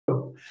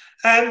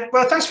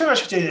Well, thanks very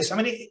much for doing this. I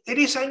mean, it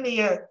is only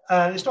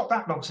it's not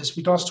that long since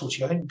we last talked to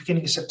you. I think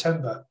beginning of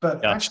September,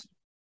 but actually,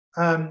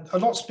 a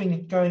lot's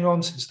been going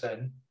on since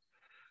then.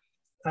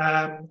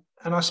 And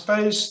I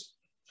suppose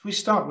if we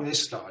start with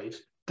this slide,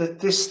 that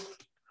this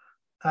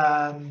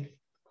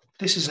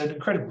is an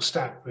incredible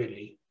stat,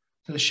 really.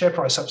 The share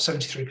price up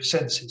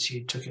 73% since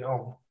you took it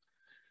on.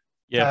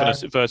 Yeah,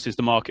 versus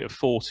the market of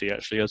 40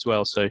 actually as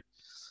well. So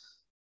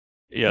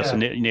yeah, so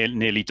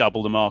nearly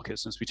double the market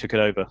since we took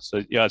it over.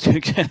 So yeah, I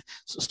think it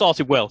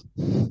started well.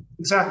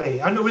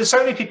 Exactly, and there were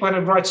so many people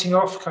kind of writing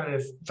off kind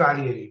of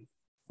value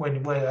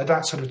when at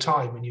that sort of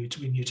time when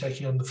you're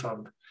taking on the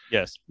fund.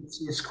 Yes,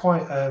 it's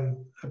quite a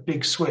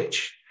big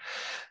switch.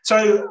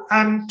 So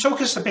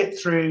talk us a bit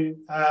through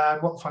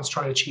what the fund's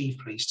trying to achieve,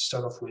 please, to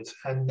start off with,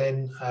 and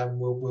then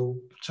we'll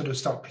sort of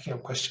start picking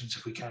up questions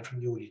if we can from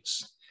the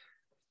audience.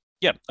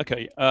 Yeah,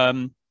 okay.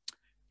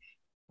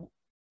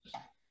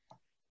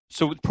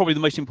 So probably the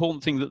most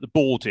important thing that the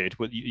board did,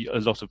 a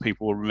lot of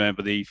people will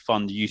remember the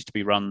fund used to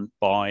be run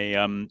by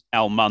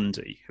Al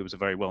Mundy, who was a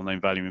very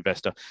well-known value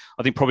investor.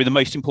 I think probably the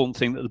most important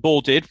thing that the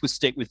board did was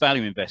stick with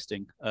value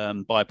investing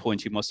by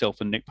appointing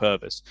myself and Nick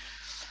Purvis.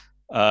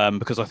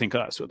 Because I think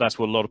that's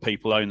what a lot of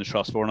people own the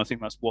trust for, and I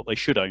think that's what they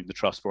should own the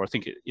trust for. I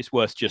think it's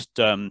worth just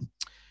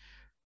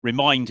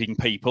reminding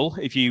people,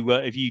 if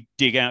you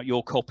dig out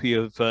your copy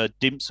of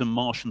Dimpson,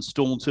 Marsh and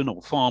Staunton,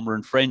 or Farmer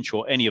and French,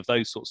 or any of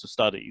those sorts of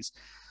studies,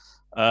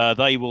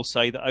 they will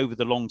say that over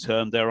the long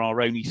term there are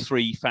only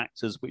 3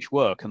 factors which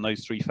work, and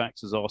those 3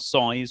 factors are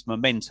size,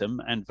 momentum,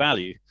 and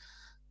value.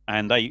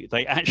 And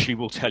they actually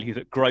will tell you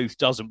that growth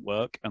doesn't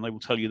work, and they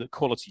will tell you that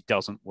quality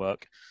doesn't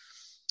work.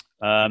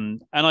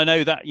 And I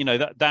know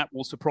that that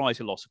will surprise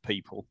a lot of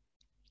people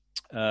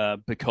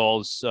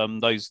because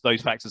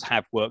those factors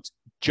have worked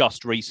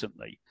just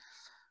recently,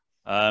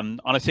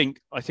 and I think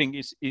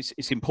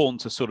it's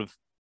important to sort of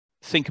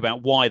think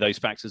about why those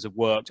factors have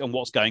worked and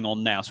what's going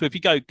on now. So if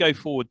you go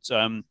forward,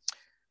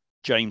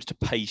 James, to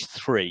page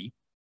 3,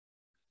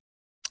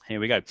 here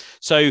we go.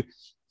 So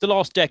the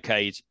last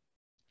decade,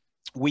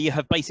 we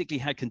have basically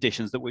had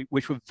conditions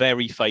which were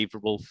very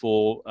favourable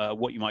for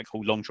what you might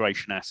call long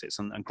duration assets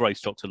and growth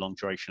stock to long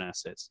duration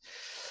assets.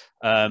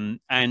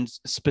 And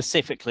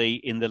specifically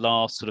in the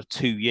last sort of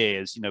 2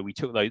 years, we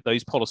took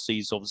those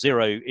policies of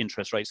zero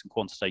interest rates and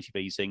quantitative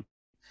easing.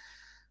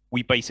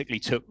 We basically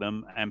took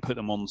them and put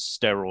them on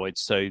steroids.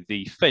 So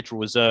the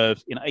Federal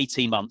Reserve in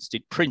 18 months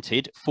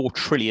printed $4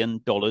 trillion.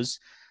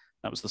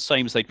 That was the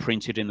same as they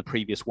printed in the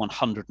previous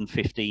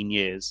 115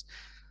 years.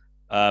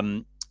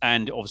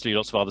 And obviously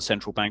lots of other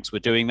central banks were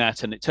doing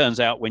that. And it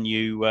turns out when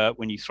you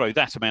throw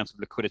that amount of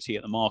liquidity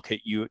at the market,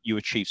 you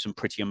achieve some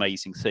pretty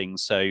amazing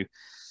things. So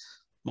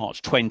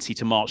March 20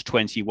 to March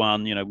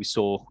 21, we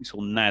saw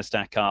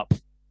NASDAQ up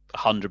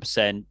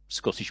 100%,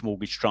 Scottish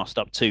Mortgage Trust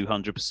up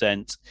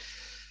 200%,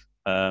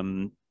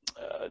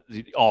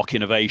 the ARC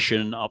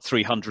Innovation up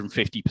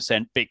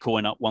 350%,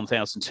 Bitcoin up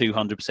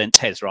 1,200%,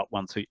 Tesla up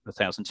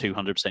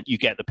 1,200%. You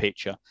get the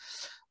picture.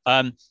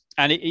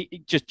 And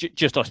it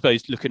just I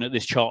suppose looking at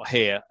this chart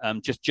here,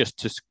 just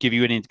to give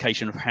you an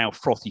indication of how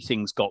frothy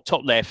things got.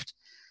 Top left,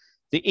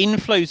 the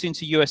inflows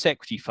into US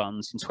equity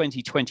funds in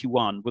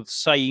 2021 were the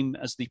same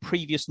as the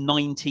previous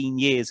 19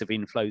 years of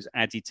inflows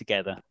added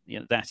together.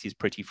 That is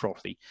pretty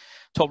frothy.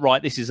 Top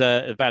right, this is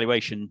a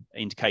valuation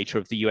indicator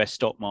of the US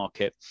stock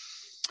market.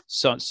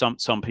 So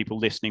some people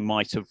listening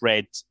might have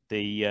read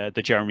the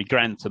Jeremy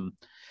Grantham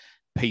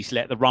piece,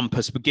 Let the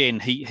Rumpus Begin.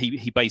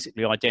 He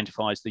basically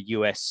identifies the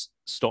US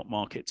stock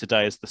market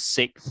today as the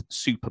 6th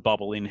super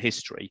bubble in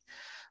history.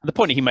 And the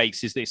point he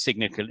makes is that it's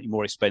significantly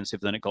more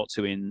expensive than it got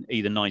to in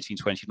either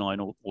 1929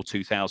 or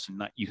 2000.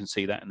 That you can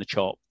see that in the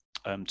chart,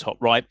 top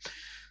right.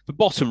 But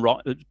bottom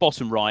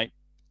right,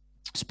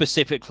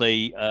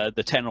 specifically,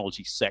 the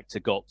technology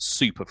sector got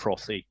super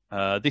frothy.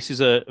 This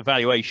is a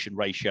valuation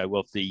ratio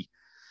of the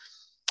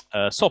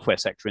software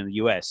sector in the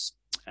US.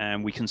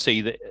 And we can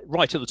see that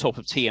right at the top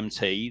of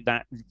TMT,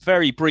 that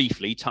very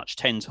briefly touched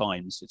 10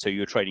 times. So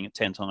you're trading at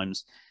 10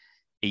 times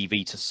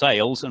EV to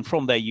sales. And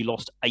from there, you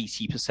lost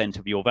 80%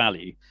 of your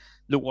value.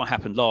 Look what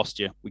happened last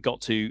year. We got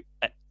to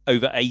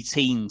over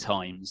 18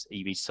 times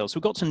EV to sales. So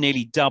we got to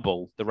nearly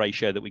double the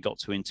ratio that we got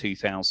to in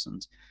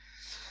 2000.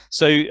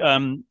 So,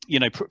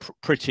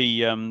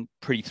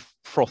 pretty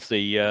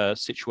frothy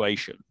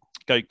situation.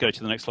 Go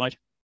to the next slide.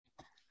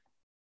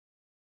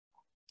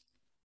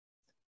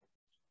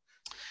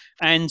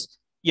 And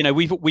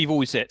we've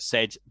always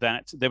said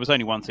that there was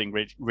only one thing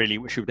really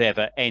which would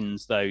ever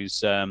end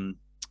those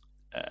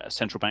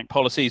central bank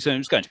policies, and it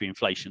was going to be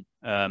inflation.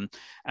 And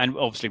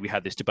obviously we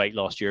had this debate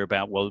last year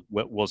about, well,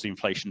 was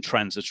inflation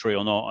transitory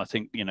or not? I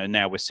think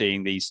now we're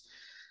seeing these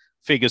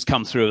figures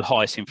come through at the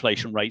highest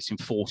inflation rates in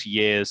 40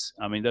 years.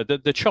 I mean,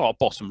 the chart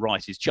bottom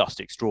right is just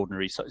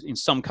extraordinary. So in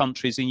some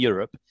countries in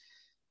Europe,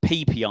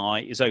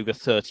 PPI is over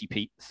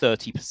 30%.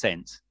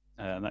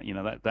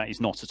 That is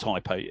not a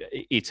typo.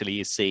 Italy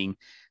is seeing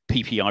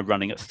PPI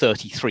running at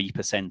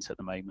 33% at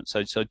the moment.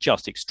 So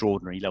just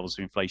extraordinary levels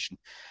of inflation.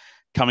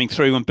 coming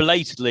through, and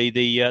belatedly,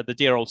 the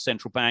dear old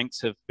central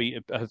banks have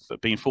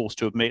been forced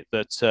to admit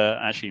that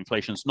actually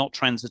inflation is not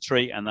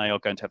transitory, and they are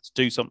going to have to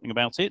do something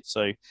about it.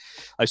 So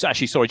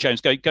actually, sorry,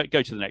 James, go to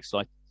the next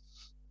slide.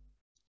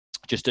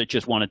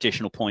 Just one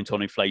additional point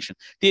on inflation.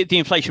 The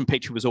inflation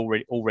picture was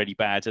already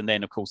bad, and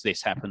then of course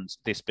this happens.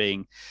 This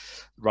being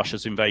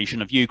Russia's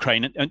invasion of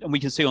Ukraine, and we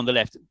can see on the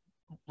left,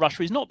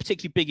 Russia is not a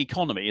particularly big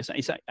economy.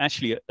 It's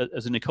actually,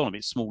 as an economy,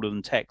 it's smaller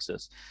than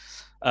Texas.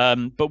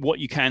 But what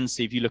you can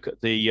see, if you look at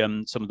the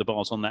some of the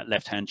bars on that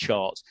left-hand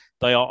chart,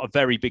 they are a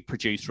very big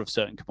producer of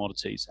certain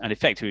commodities. And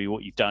effectively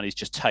what you've done is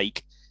just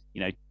take,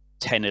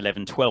 10,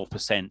 11,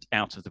 12%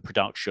 out of the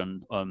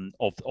production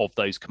of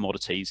those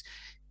commodities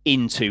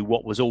into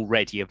what was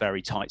already a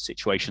very tight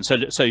situation. So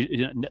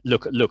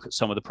look at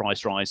some of the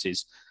price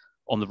rises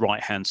on the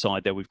right hand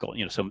side there. We've got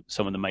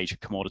some of the major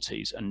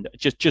commodities, and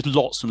just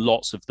lots and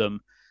lots of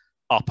them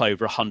up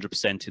over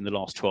 100% in the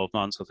last 12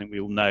 months. I think we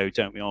all know,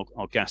 don't we? Our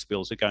gas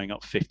bills are going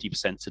up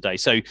 50% today.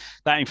 So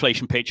that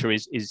inflation picture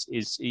is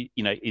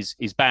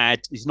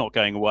bad. It's not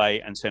going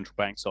away, and central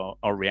banks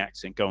are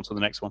reacting. Go on to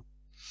the next one.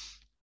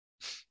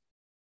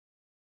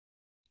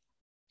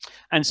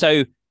 And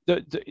so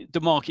the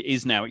market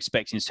is now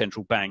expecting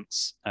central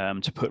banks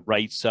to put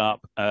rates up.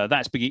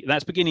 That's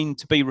beginning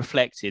to be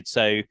reflected.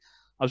 So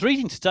I was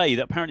reading today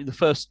that apparently the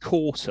first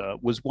quarter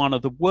was one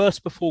of the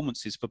worst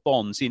performances for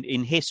bonds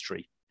in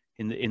history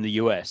in the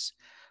US.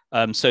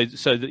 So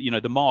that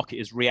the market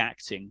is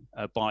reacting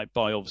by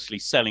obviously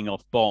selling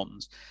off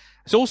bonds.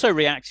 It's also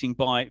reacting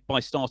by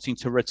starting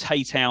to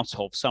rotate out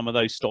of some of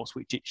those stocks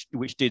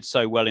which did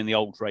so well in the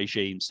old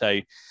regime. So,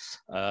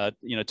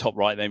 top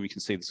right there, we can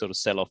see the sort of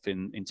sell-off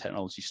in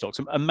technology stocks.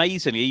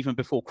 Amazingly, even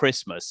before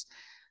Christmas,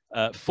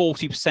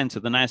 40%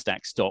 of the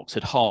NASDAQ stocks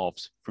had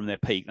halved from their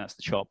peak. That's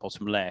the chart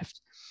bottom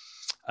left.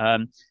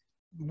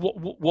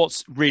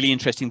 What's really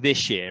interesting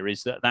this year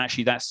is that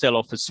actually that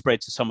sell-off has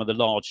spread to some of the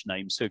large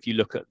names. So if you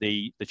look at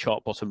the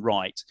chart bottom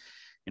right,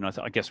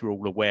 I guess we're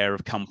all aware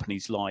of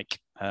companies like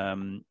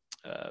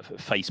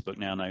Facebook,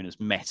 now known as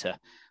Meta,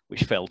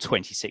 which fell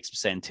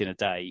 26% in a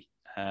day,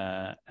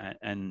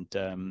 and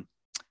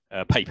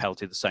PayPal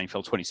did the same,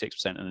 fell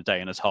 26% in a day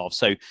and has halved.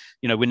 So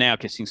we're now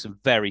getting some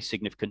very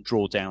significant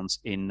drawdowns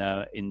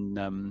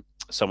in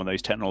some of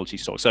those technology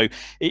stocks. So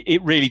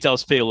it really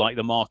does feel like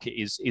the market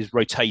is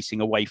rotating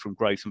away from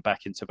growth and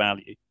back into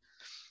value.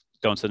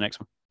 Go on to the next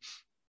one.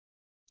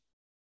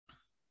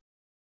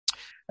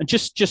 And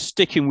just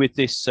sticking with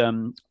this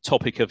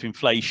topic of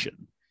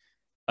inflation,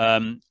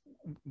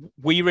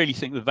 we really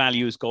think the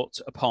value has got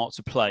a part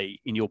to play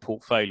in your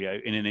portfolio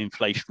in an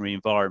inflationary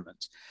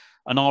environment.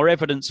 And our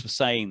evidence for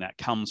saying that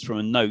comes from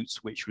a note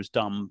which was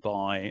done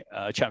by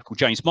a chap called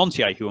James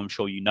Montier, who I'm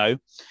sure you know,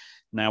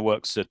 now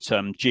works at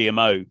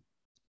GMO.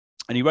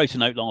 And he wrote a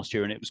note last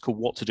year, and it was called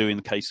 "What to Do in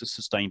the Case of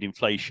Sustained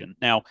Inflation."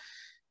 Now,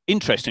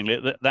 interestingly,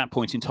 at that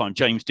point in time,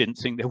 James didn't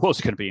think there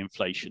was going to be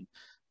inflation.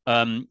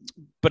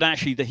 But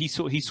actually, he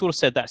sort of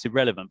said that's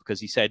irrelevant, because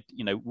he said,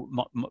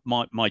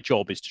 my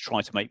job is to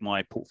try to make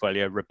my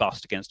portfolio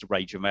robust against a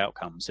range of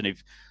outcomes. And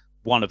if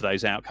one of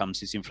those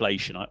outcomes is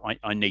inflation,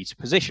 I need to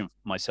position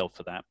myself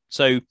for that.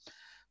 So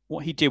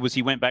what he did was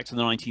he went back to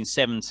the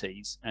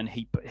 1970s, and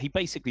he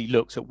basically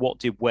looked at what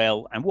did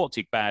well and what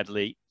did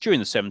badly during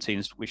the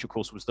 70s, which of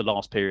course was the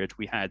last period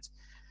we had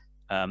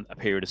a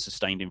period of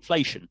sustained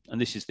inflation.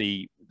 And this is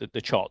the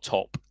chart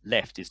top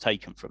left is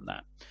taken from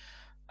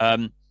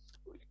that.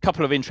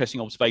 Couple of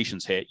interesting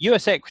observations here.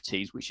 US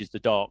equities, which is the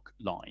dark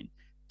line,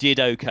 did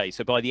okay.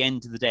 So by the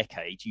end of the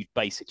decade, you'd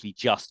basically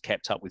just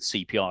kept up with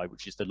CPI,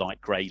 which is the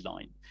light grey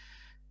line.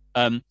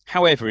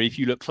 However, if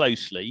you look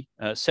closely,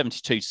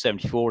 72 to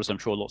 74, as I'm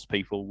sure lots of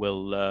people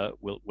will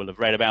have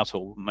read about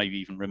or maybe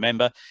even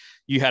remember,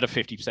 you had a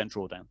 50%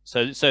 drawdown.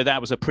 So that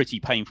was a pretty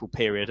painful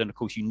period, and of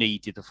course you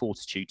needed the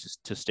fortitude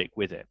to stick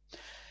with it.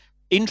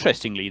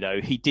 Interestingly, though,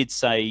 he did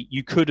say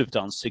you could have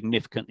done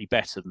significantly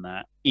better than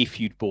that if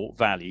you'd bought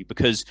value,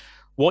 because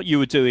what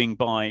you're doing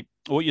by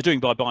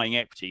buying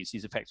equities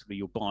is effectively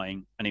you're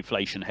buying an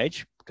inflation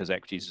hedge, because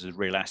equities is a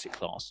real asset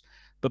class.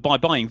 But by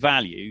buying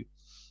value,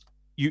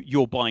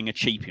 you're buying a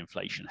cheap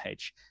inflation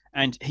hedge.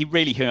 And he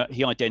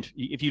identified,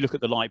 if you look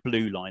at the light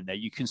blue line there,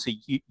 you can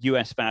see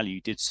US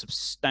value did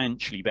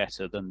substantially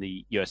better than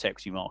the US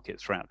equity market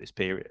throughout this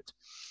period.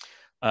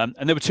 And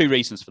there were two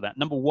reasons for that.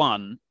 Number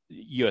one,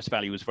 US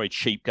value was very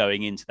cheap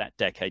going into that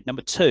decade.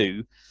 Number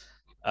two,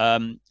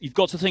 you've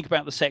got to think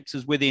about the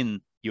sectors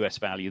within US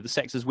value. The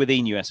sectors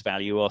within US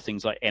value are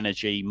things like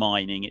energy,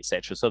 mining,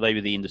 etc. So they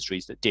were the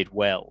industries that did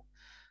well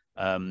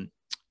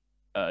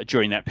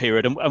during that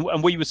period.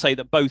 And we would say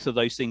that both of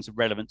those things are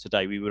relevant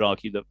today. We would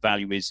argue that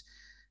value is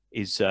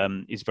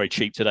very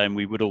cheap today, and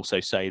we would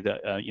also say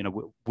that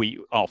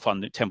our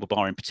fund at Temple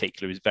Bar in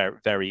particular is very,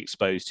 very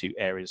exposed to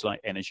areas like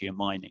energy and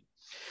mining.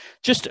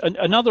 Just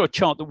another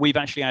chart that we've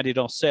actually added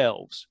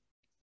ourselves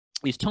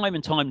is time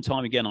and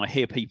time again, I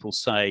hear people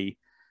say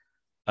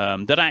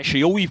that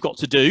actually all you've got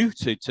to do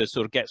to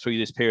sort of get through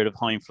this period of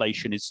high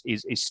inflation is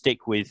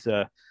stick with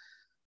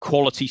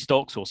quality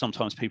stocks, or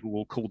sometimes people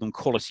will call them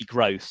quality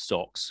growth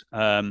stocks.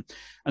 And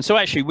so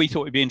actually we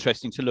thought it'd be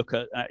interesting to look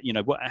at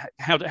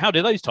how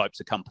do those types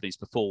of companies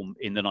perform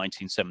in the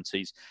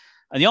 1970s?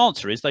 And the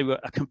answer is they were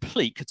a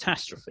complete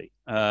catastrophe.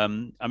 I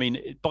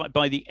mean,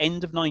 by the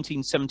end of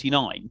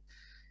 1979,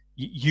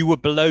 you were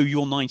below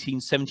your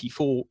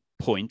 1974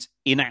 point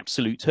in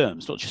absolute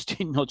terms, not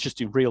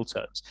just in real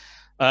terms.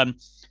 And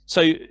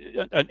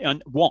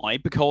why?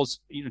 Because,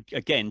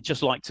 again,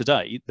 just like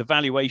today, the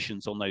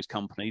valuations on those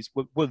companies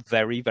were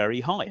very,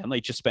 very high, and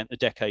they just spent the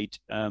decade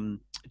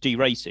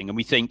derating. And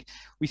we think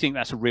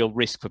that's a real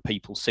risk for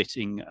people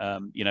sitting,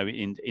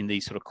 in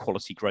these sort of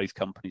quality growth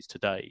companies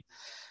today.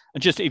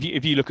 And just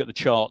if you look at the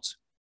chart,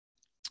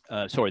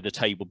 the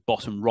table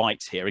bottom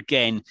right here,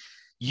 again,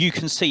 you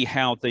can see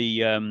how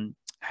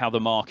the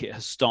market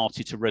has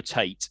started to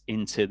rotate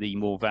into the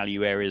more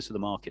value areas of the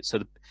market. So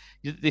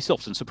this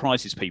often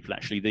surprises people,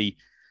 actually.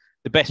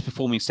 The best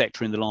performing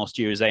sector in the last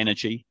year is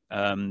energy.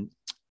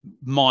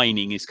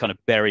 Mining is kind of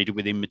buried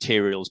within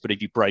materials, but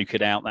if you broke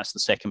it out, that's the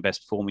second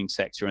best performing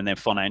sector, and then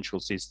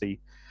financials is the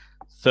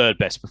third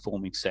best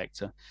performing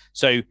sector.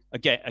 So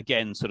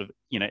again, sort of,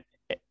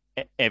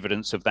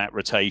 evidence of that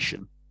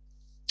rotation.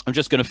 I'm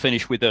just going to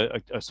finish with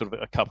a sort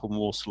of a couple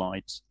more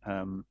slides.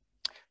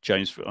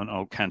 James, and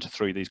I'll canter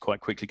through these quite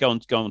quickly. Go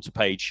on to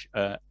page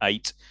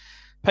 8.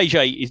 Page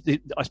 8 is,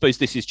 I suppose,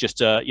 this is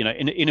just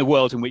in a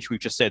world in which we've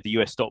just said the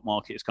US stock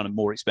market is kind of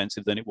more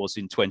expensive than it was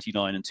in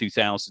 29 and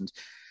 2000.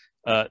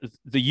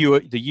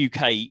 The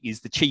UK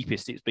is the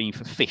cheapest it's been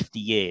for 50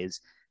 years.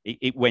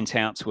 It went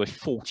out to a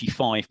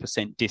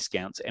 45%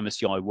 discount to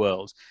MSCI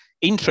World.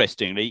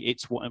 Interestingly,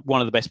 it's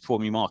one of the best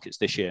performing markets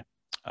this year.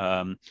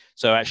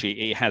 So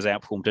actually, it has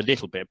outperformed a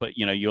little bit, but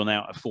you're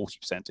now at a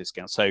 40%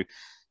 discount. So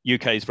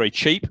UK is very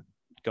cheap.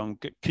 Can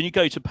you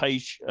go to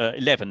page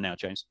 11 now,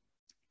 James?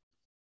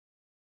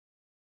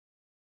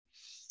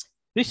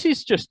 This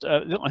is just, I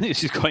think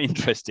this is quite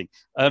interesting.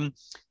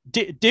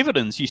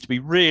 Dividends used to be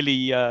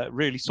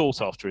really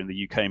sought after in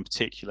the UK in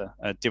particular.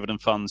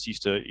 Dividend funds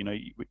used to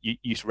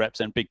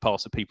represent a big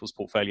part of people's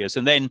portfolios.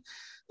 And then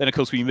of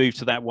course, we moved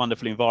to that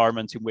wonderful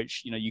environment in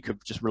which, you could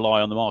just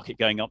rely on the market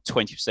going up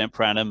 20%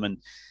 per annum, and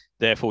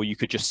therefore you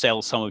could just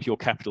sell some of your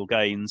capital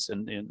gains,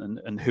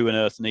 and who on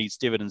earth needs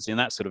dividends in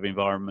that sort of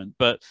environment?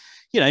 But,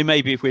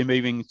 maybe if we're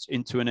moving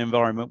into an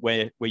environment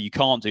where you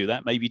can't do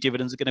that, maybe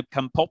dividends are going to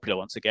become popular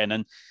once again.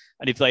 And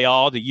if they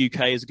are, the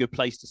UK is a good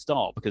place to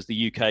start, because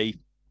the UK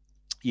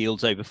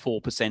yields over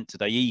 4%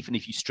 today, even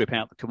if you strip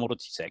out the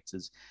commodity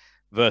sectors,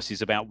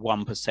 versus about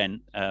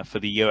 1% for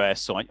the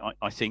US. So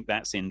I think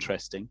that's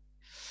interesting.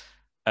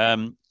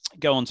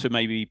 Go on to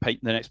maybe the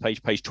next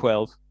page, page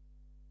 12.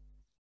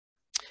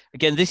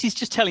 Again, this is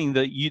just telling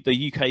that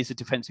the UK is a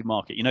defensive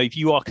market. If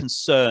you are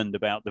concerned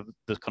about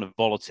the kind of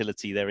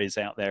volatility there is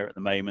out there at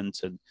the moment,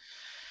 and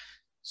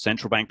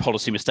central bank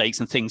policy mistakes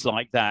and things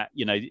like that,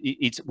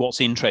 it's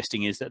what's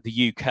interesting is that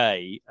the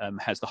UK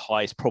has the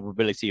highest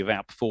probability of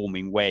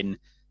outperforming when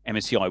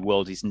MSCI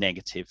World is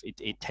negative.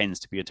 It tends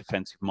to be a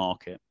defensive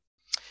market.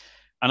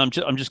 And I'm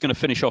just going to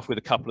finish off with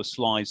a couple of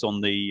slides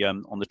on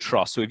the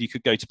trust. So if you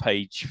could go to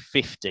page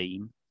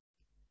 15.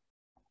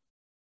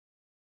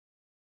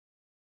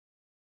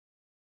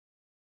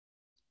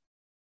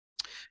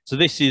 So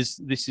this is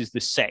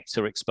the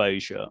sector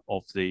exposure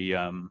of the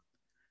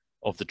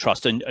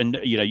trust, and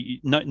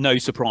no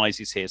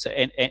surprises here. So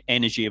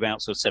energy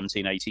about sort of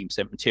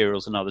 17-18%,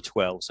 materials another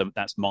 12%. So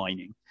that's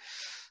mining.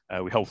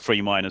 We hold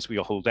 3 miners, we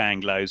hold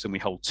Anglos, and we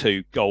hold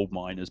 2 gold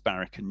miners,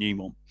 Barrick and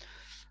Newmont.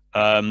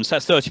 So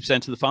that's 30%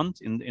 of the fund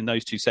in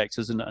those 2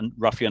 sectors, and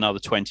roughly another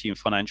 20 in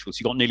financials.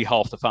 You've got nearly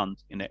half the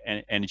fund in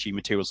energy,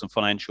 materials, and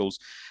financials.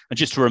 And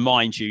just to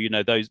remind you,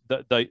 those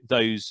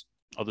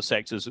are the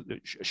sectors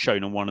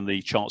shown on one of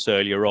the charts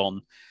earlier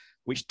on,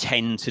 which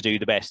tend to do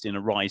the best in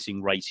a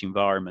rising rate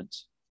environment.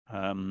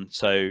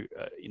 Hopefully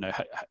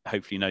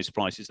no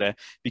surprises there.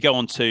 If you go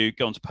on to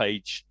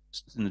page,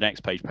 in the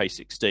next page, page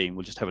 16,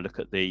 we'll just have a look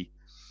at the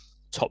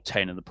top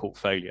 10 of the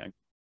portfolio.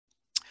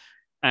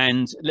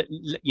 And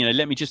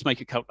let me just make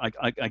a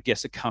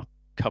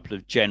couple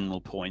of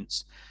general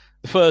points.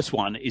 The first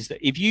one is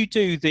that if you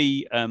do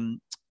the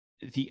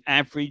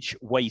average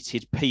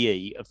weighted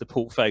PE of the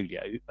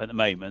portfolio at the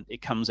moment,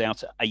 it comes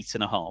out at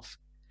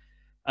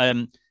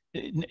 8.5.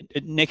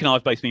 Nick and I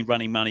have both been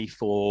running money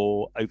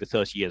for over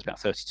 30 years, about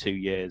 32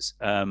 years.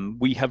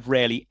 We have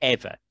rarely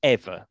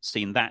ever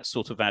seen that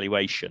sort of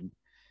valuation,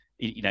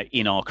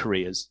 in our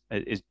careers.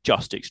 It's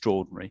just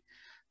extraordinary.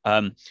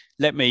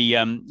 Let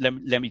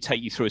me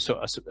take you through,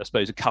 I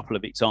suppose, a couple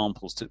of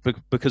examples,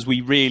 because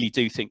we really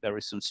do think there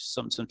is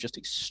some just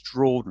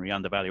extraordinary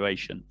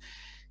undervaluation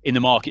in the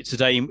market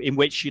today, in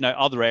which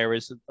other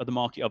areas of the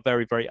market are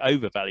very, very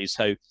overvalued.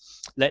 So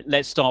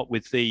let's start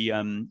with the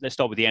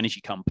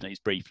energy companies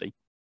briefly.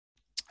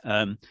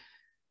 The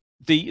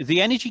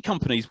energy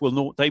companies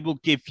will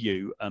give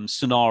you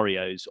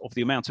scenarios of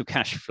the amount of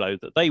cash flow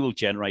that they will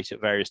generate at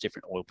various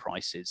different oil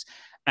prices,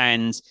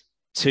 and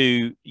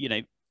to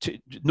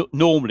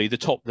normally the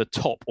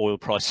top oil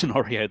price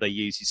scenario they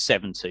use is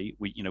 70.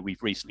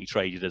 We've recently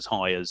traded as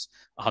high as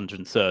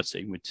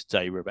 130.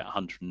 Today we're about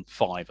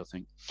 105, I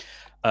think.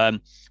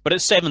 But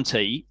at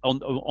 70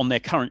 on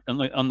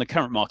the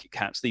current market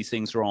caps, these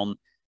things are on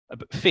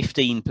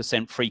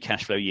 15% free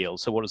cash flow yield.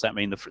 So what does that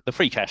mean? The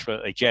free cash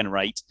flow they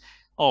generate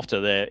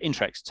after their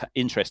interest,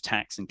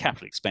 tax, and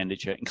capital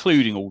expenditure,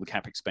 including all the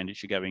capital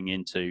expenditure going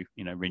into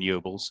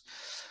renewables,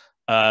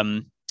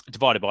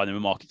 divided by the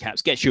market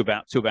caps, gets you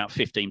to about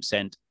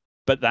 15%.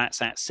 But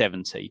that's at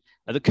 70.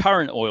 At the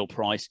current oil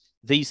price,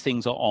 these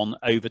things are on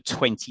over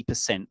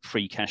 20%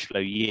 free cash flow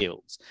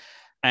yields,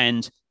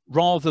 and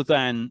rather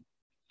than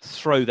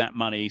throw that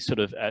money sort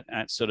of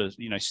at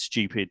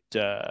stupid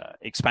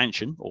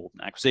expansion or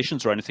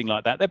acquisitions or anything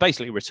like that, they're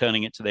basically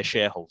returning it to their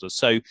shareholders.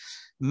 So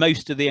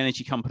most of the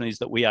energy companies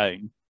that we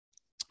own,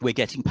 we're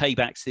getting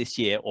paybacks this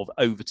year of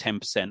over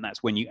 10%.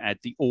 That's when you add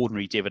the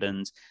ordinary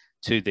dividend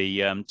to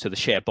the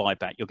share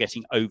buyback. You're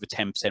getting over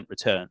 10%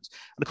 returns.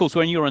 And of course,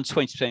 when you're on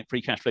 20%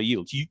 free cash flow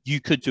yields, you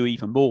could do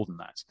even more than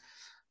that.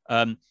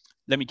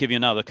 Let me give you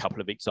another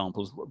couple of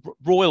examples.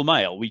 Royal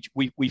Mail,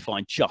 we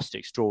find just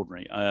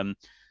extraordinary.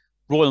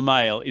 Royal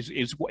Mail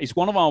is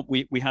one of our.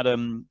 We had a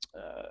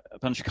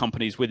bunch of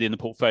companies within the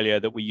portfolio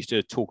that we used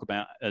to talk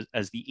about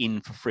as the in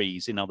for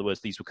frees. In other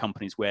words, these were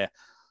companies where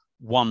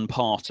one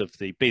part of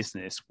the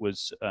business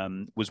was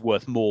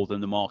worth more than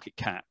the market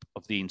cap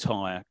of the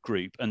entire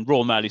group, and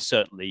Royal Mail is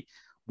certainly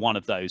one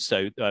of those.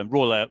 So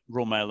Royal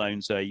Mail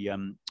owns a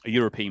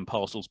European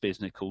parcels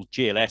business called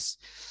GLS.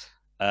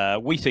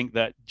 We think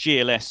that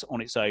GLS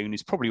on its own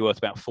is probably worth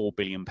about £4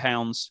 billion.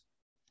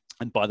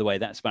 And by the way,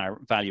 that's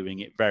valuing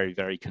it very,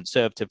 very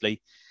conservatively.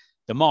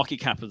 The market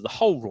cap of the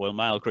whole Royal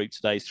Mail group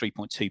today is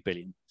 3.2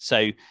 billion.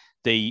 So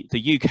the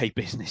UK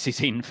business is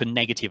in for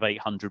negative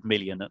 800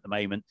 million at the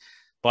moment.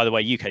 By the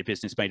way, UK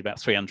business made about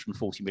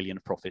 340 million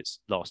of profits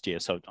last year.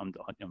 So I'm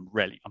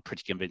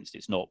pretty convinced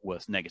it's not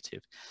worth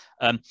negative.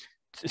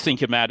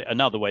 Think about it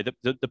another way.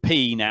 The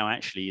PE now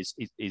actually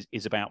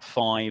is about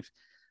 5.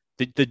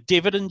 The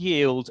dividend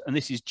yield, and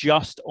this is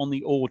just on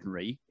the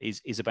ordinary,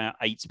 is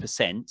about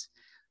 8%.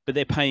 But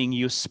they're paying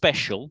you a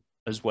special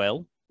as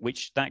well,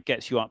 which that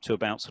gets you up to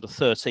about sort of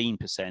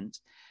 13%.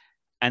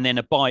 And then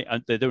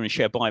they're doing a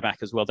share buyback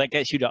as well. That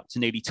gets you up to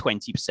nearly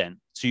 20%.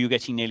 So you're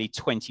getting nearly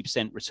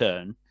 20%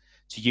 return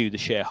to you, the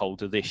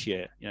shareholder, this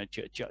year.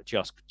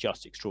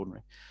 Just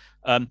extraordinary.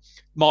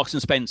 Marks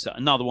and Spencer,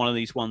 another one of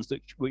these ones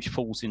which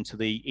falls into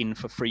the in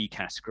for free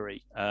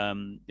category. I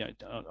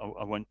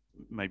won't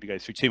maybe go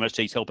through too much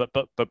detail,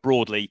 but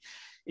broadly,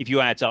 if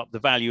you add up the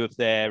value of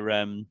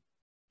their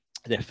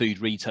food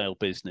retail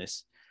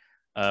business,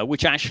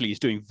 which actually is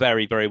doing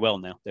very, very well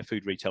now. Their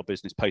food retail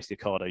business post the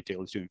Ocado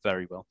deal is doing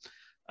very well.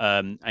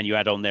 And you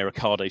add on their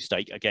Ocado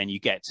stake, again, you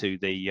get to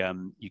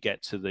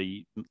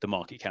the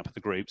market cap of the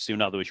group. So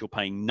in other words, you're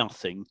paying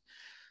nothing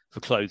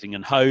for clothing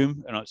and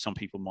home. And some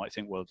people might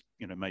think, well,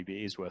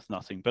 maybe it is worth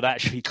nothing, but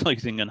actually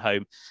clothing and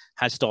home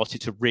has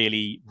started to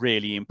really,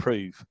 really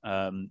improve.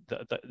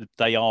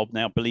 They are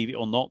now, believe it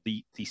or not,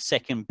 the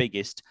second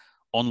biggest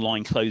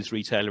online clothes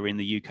retailer in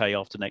the UK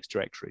after Next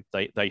Directory.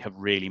 They have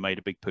really made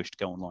a big push to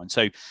go online.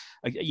 So,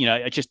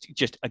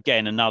 just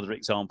again, another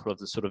example of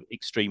the sort of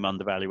extreme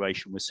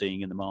undervaluation we're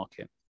seeing in the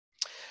market.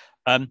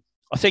 I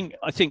think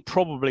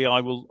probably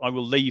I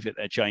will leave it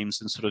there, James,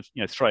 and sort of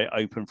throw it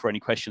open for any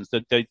questions.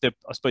 I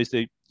suppose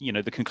the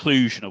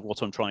conclusion of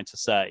what I'm trying to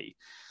say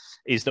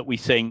is that we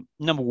think,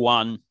 number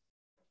one,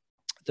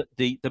 that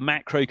the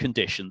macro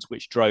conditions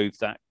which drove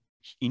that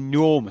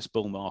enormous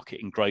bull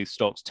market in growth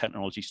stocks,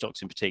 technology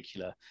stocks in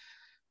particular,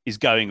 is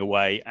going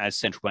away as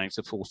central banks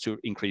are forced to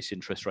increase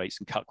interest rates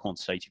and cut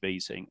quantitative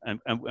easing.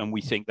 And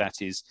we think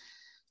that is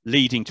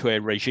leading to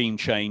a regime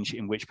change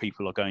in which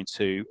people are going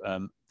to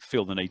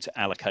feel the need to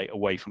allocate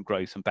away from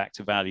growth and back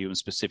to value, and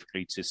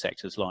specifically to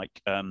sectors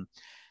like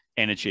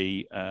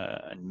energy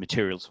and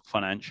materials and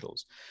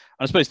financials.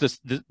 And I suppose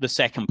the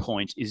second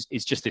point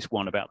is just this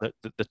one about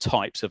the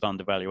types of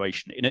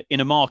undervaluation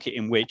in a market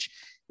in which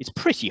it's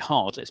pretty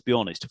hard, let's be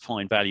honest, to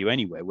find value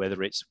anywhere,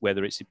 whether it's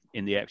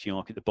in the equity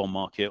market, the bond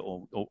market,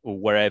 or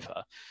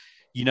wherever.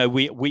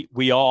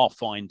 We are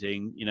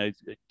finding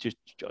just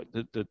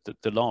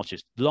the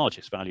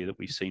largest value that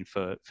we've seen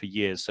for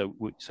years. So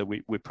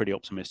we're pretty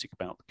optimistic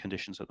about the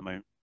conditions at the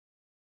moment.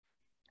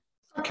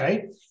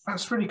 Okay,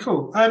 that's really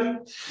cool.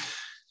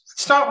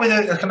 Start with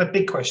a kind of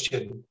big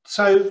question.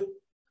 So,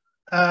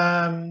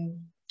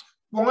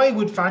 why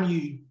would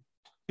value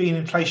be an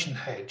inflation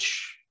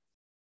hedge?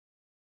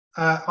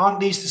 Aren't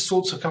these the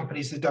sorts of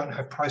companies that don't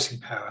have pricing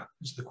power?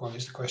 Is the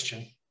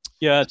question.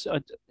 Yeah,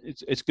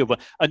 it's a good one.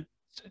 And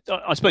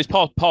I suppose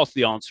part of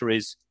the answer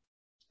is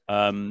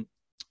back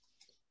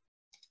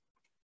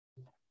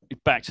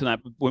to that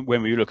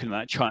when we were looking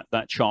at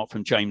that chart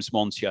from James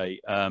Montier.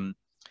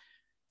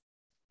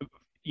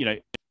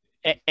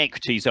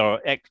 Equities are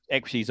a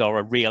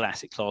real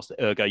asset class, that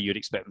ergo you'd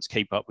expect them to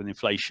keep up with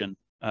inflation.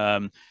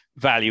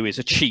 value is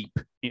a cheap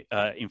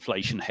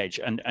inflation hedge,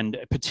 and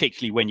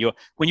particularly when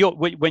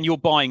you're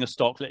buying a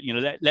stock,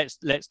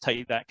 let's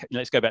take that.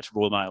 Let's go back to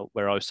Royal Mail,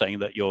 where I was saying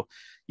that you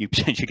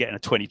potentially getting a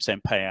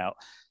 20% payout.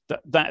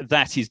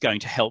 That is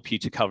going to help you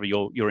to cover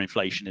your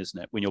inflation,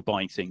 isn't it? When you're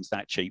buying things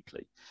that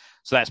cheaply.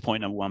 So that's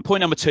point number one. Point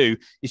number two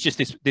is just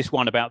this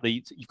one about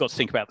you've got to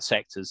think about the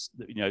sectors.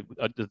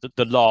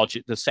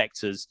 The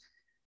sectors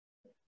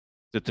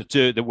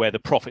where the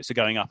profits are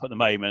going up at the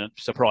moment.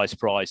 Surprise,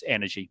 surprise.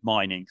 Energy,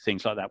 mining,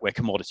 things like that, where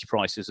commodity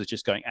prices are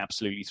just going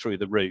absolutely through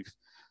the roof.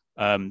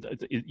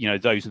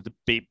 Those are the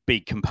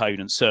big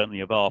components, certainly,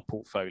 of our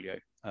portfolio.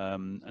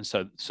 And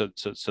so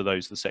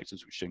those are the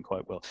sectors which are doing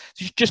quite well.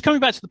 So just coming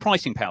back to the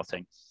pricing power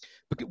thing,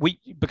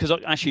 because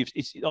actually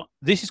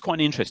this is quite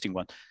an interesting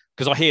one,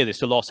 because I hear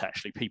this a lot.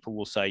 Actually, people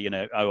will say,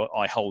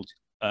 I hold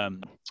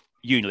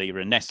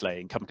Unilever and Nestle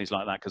and companies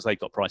like that because they've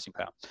got pricing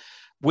power.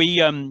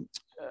 We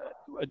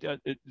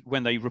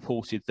when they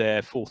reported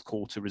their fourth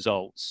quarter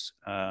results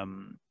a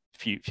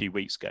few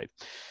weeks ago,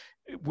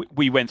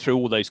 we went through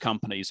all those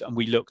companies and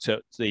we looked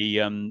at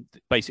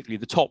basically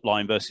the top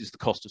line versus the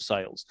cost of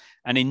sales.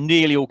 And in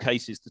nearly all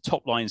cases, the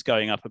top line is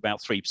going up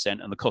about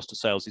 3% and the cost of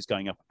sales is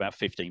going up about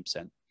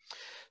 15%.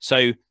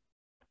 So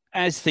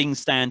as things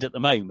stand at the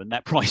moment,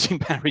 that pricing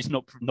power is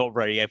not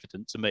very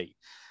evident to me.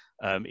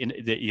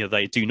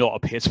 They do not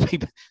appear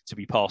to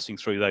be passing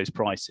through those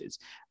prices,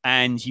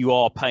 and you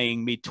are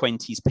paying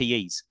mid-20s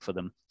PEs for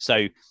them.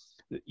 So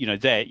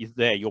there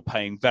you're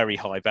paying very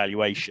high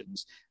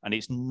valuations, and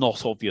it's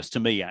not obvious to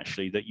me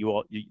actually that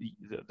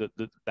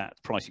that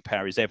pricing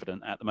power is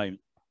evident at the moment.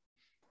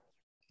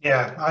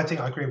 Yeah, I think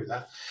I agree with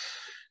that.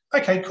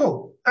 Okay,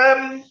 cool.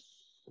 Now,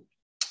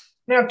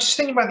 just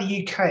thinking about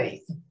the UK,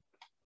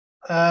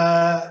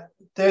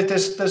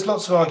 there's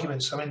lots of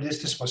arguments. I mean,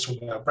 this was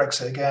talking about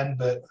Brexit again,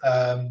 but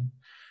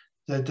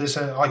there's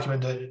an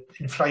argument that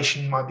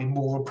inflation might be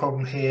more of a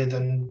problem here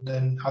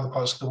than other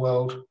parts of the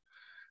world,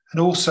 and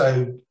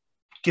also,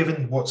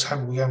 given what's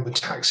happening with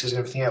taxes and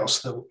everything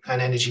else,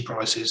 and energy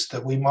prices,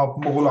 that we might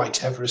more likely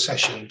to have a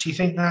recession. Do you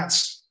think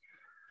that's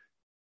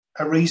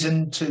a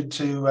reason to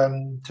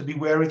be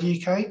wary of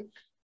the UK?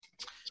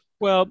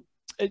 Well,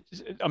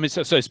 I mean,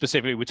 so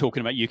specifically, we're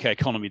talking about UK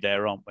economy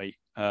there, aren't we?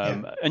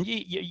 And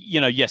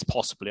yes,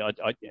 possibly. I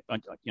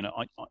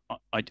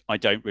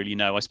don't really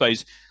know. I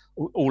suppose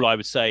all I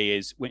would say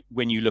is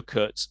when you look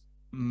at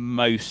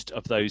most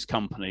of those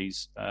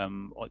companies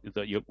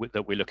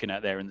that we're looking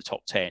at there in the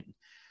top 10,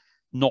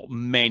 not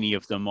many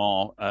of them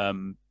are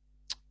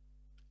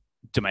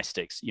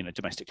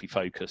domestically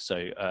focused.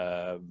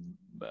 So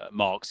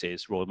Marks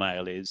is, Royal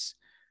Mail is.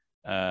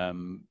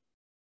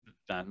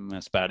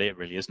 That's about it,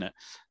 really, isn't it?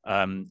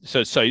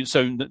 So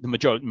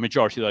the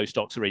majority of those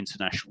stocks are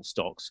international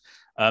stocks.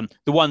 The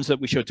ones that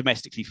which are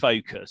domestically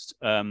focused,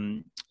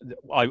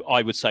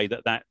 I would say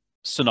that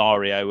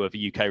scenario of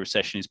a UK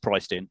recession is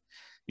priced in.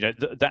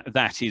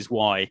 That is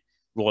why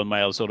Royal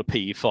Mail's got a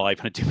PE 5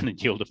 and a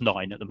dividend yield of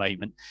 9 at the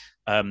moment,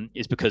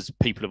 is because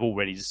people have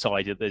already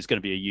decided there's going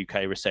to be a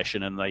UK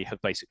recession, and they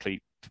have basically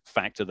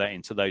factored that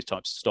into those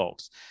types of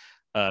stocks.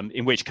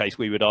 In which case,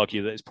 we would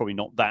argue that it's probably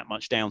not that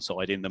much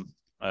downside in them.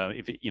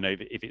 If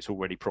it's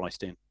already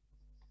priced in.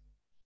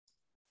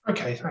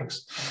 Okay,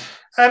 thanks.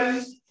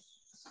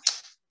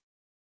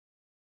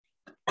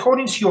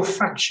 According to your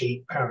fact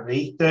sheet,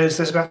 apparently there's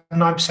about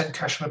 9%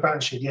 cash on the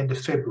balance sheet at the end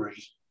of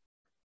February.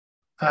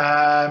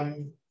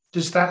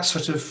 Is that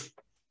sort of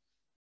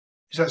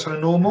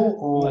normal?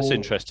 Or? That's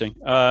interesting.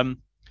 Oh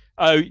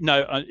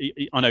no,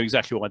 I know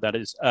exactly why that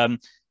is.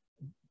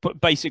 But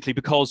basically,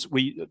 because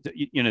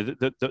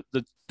the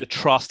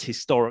trust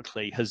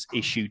historically has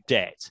issued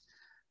debt.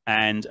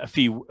 And a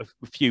few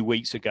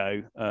weeks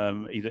ago,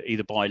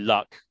 either by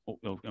luck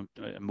or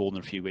more than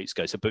a few weeks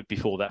ago, but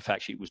before that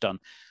fact sheet was done,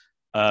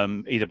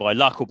 either by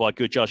luck or by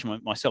good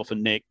judgment, myself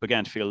and Nick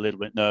began to feel a little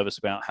bit nervous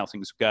about how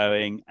things were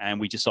going, and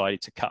we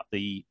decided to cut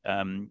the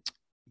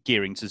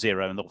gearing to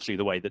zero. And obviously,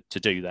 the way to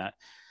do that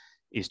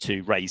is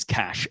to raise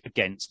cash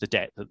against the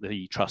debt that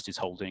the trust is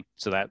holding.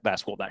 So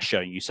that's what that's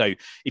showing you. So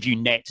if you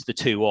net the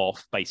two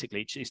off,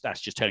 basically, that's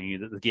just telling you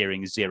that the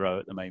gearing is zero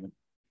at the moment.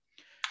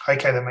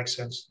 Okay, that makes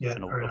sense. Yeah,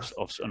 and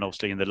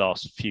obviously in the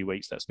last few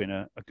weeks, that's been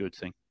a good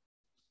thing.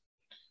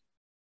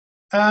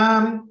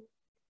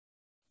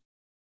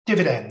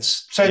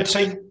 Dividends. So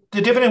the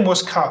dividend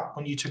was cut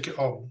when you took it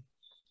on.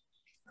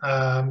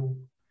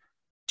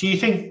 Do you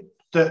think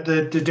that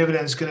the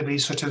dividend is going to be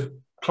sort of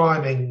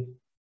climbing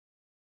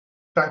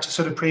back to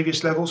sort of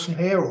previous levels from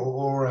here,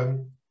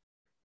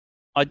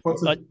 I'd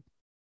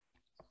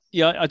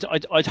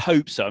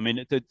hope so. I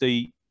mean,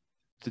 the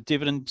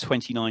dividend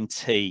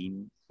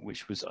 2019,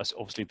 which was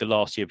obviously the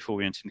last year before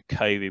we went into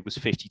COVID, was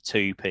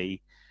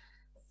 52p,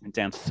 and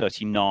down to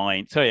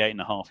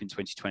 38.5 in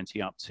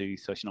 2020, up to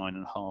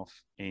 39.5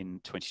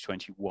 in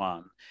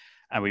 2021.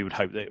 And we would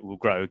hope that it will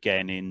grow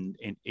again in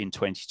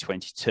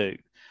 2022.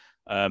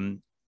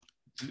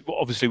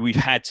 Obviously, we've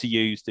had to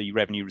use the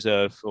revenue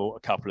reserve for a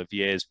couple of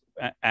years.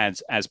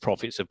 As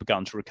profits have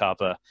begun to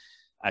recover,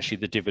 actually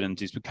the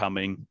dividend is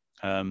becoming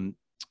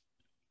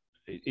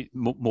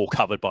more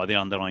covered by the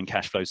underlying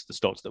cash flows of the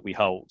stocks that we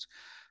hold.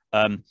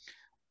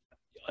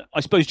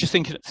 I suppose just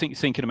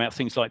thinking about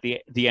things like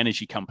the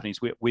energy companies,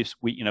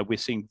 we're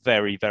seeing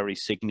very, very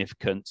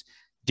significant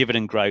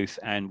dividend growth,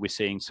 and we're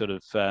seeing sort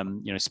of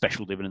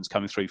special dividends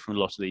coming through from a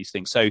lot of these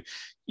things. So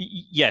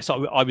yes,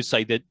 I would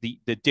say that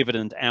the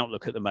dividend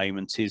outlook at the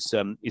moment is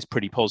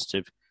pretty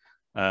positive.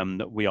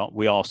 That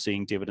we are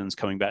seeing dividends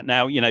coming back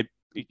now.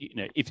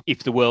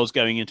 If the world's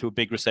going into a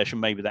big recession,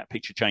 maybe that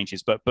picture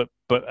changes. But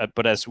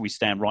as we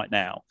stand right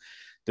now,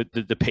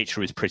 the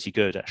picture is pretty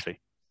good, actually.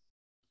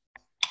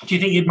 Do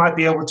you think you might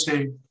be able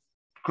to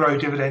grow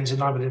dividends in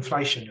line with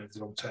inflation over the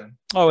long term?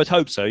 Oh, I'd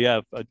hope so.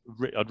 Yeah,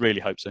 I'd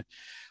really hope so.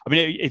 I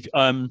mean, if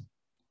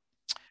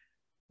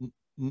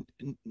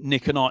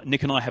Nick and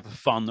I have a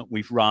fund that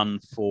we've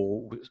run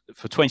for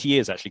 20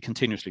 years, actually,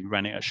 continuously. We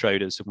ran it at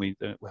Schroders, and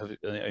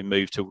we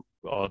moved to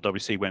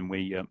RWC when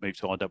we moved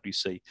to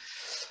RWC.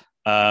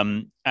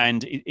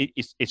 And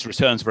its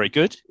returns are very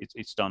good.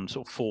 It's done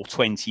sort of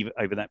 420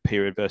 over that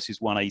period versus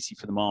 180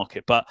 for the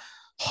market. But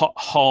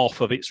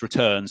half of its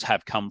returns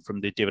have come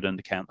from the dividend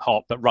account,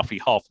 but roughly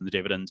half from the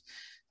dividend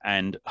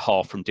and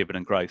half from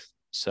dividend growth.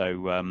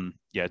 So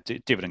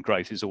dividend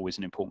growth is always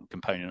an important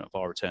component of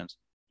our returns.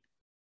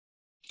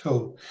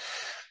 Cool.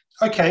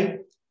 Okay.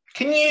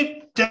 Can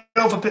you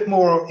delve a bit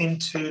more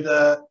into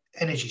the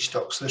energy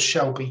stocks, the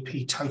Shell,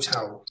 BP,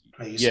 Total,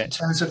 please? Yeah. In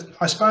terms of,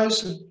 I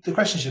suppose the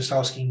question is just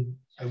asking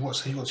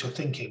what's your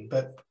thinking,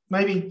 but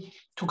maybe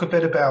talk a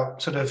bit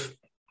about sort of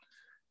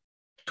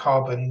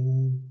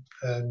carbon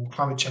and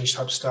climate change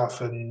type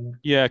stuff. And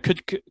yeah,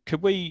 could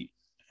we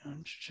let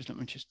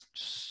me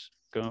just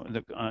go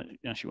look? I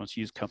actually want to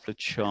use a couple of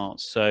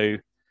charts. So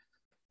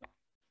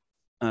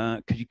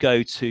could you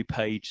go to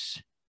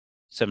page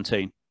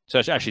 17? So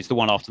actually, it's the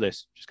one after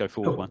this. Just go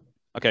forward one.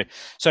 Okay.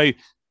 So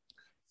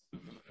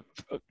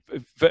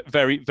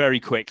very,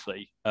 very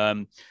quickly,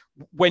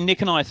 when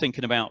Nick and I are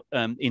thinking about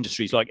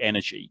industries like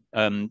energy,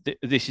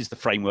 this is the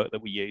framework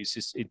that we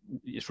use.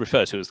 It's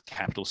referred to as the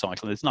capital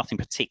cycle. There's nothing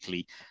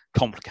particularly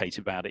complicated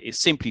about it. It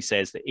simply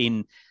says that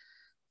in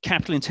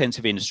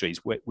capital-intensive industries,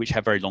 which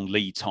have very long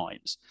lead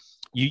times,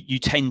 you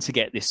tend to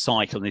get this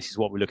cycle, and this is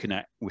what we're looking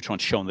at. We're trying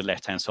to show on the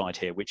left-hand side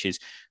here, which is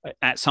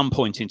at some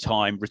point in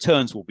time,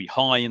 returns will be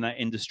high in that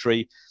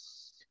industry.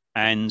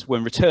 And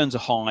when returns are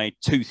high,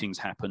 two things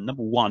happen.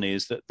 Number one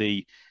is that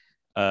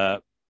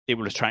it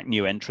will attract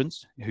new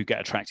entrants who get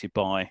attracted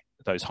by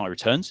those high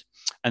returns.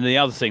 And the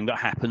other thing that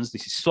happens,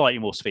 this is slightly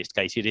more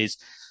sophisticated, is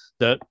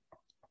that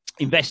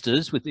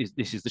investors,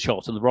 this is the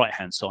chart on the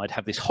right-hand side,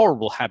 have this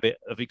horrible habit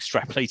of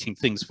extrapolating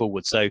things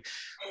forward. So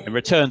when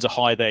returns are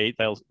high,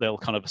 they'll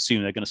kind of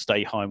assume they're going to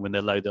stay high, and when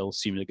they're low, they'll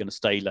assume they're going to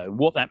stay low. And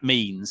what that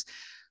means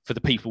for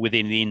the people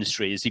within the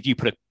industry is if you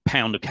put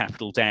 £1 of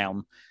capital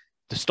down,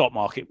 the stock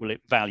market will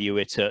value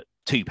it at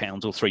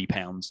 £2 or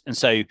 £3. And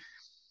so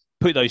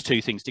put those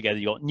two things together,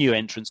 you've got new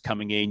entrants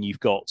coming in, you've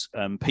got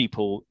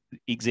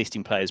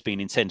existing players being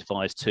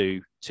incentivized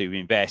to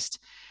invest,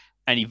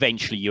 and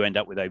eventually you end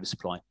up with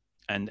oversupply.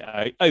 And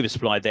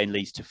oversupply then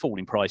leads to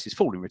falling prices,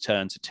 falling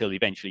returns, until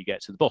eventually you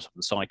get to the bottom of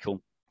the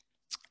cycle.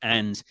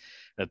 And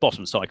at the bottom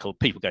of the cycle,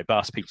 people go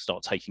bust, people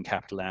start taking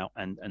capital out,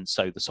 and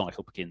so the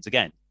cycle begins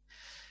again.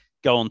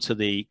 Go on to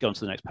the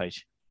next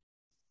page.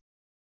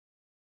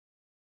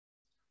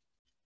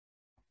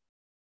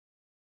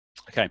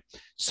 Okay,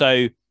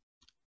 so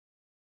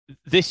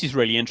this is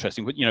really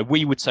interesting.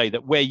 We would say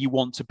that where you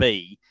want to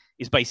be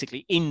is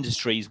basically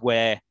industries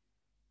where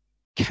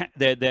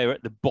they're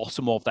at the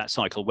bottom of that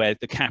cycle, where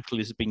the capital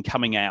has been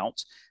coming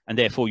out, and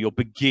therefore you're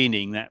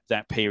beginning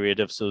that period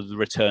of sort of the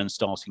return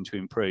starting to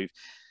improve.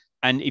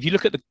 And if you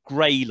look at the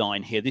grey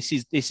line here, this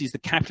is the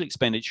capital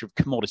expenditure of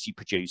commodity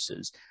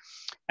producers,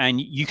 and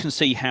you can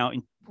see how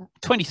in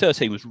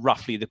 2013 was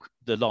roughly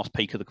the last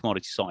peak of the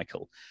commodity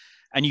cycle.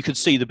 And you could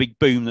see the big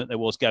boom that there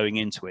was going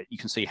into it. You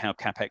can see how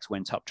CapEx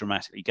went up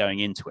dramatically going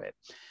into it.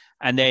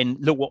 And then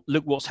look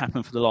what's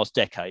happened for the last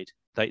decade.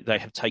 They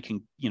have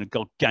taken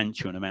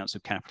gargantuan amounts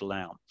of capital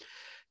out.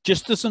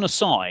 Just as an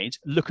aside,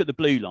 look at the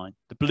blue line.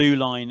 The blue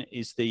line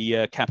is the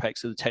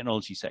CapEx of the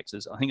technology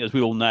sectors. I think, as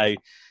we all know,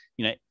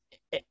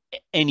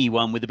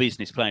 anyone with a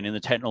business plan in the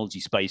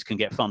technology space can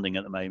get funding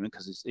at the moment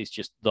because it's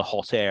just the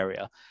hot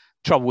area.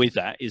 Trouble with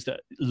that is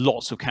that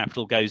lots of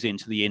capital goes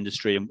into the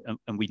industry,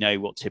 and we know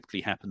what typically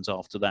happens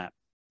after that.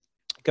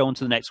 Go on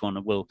to the next one,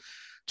 and we'll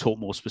talk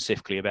more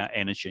specifically about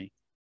energy.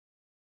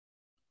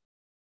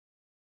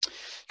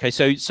 Okay,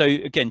 so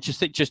again,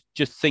 just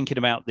thinking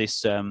about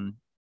this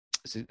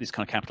this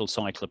kind of capital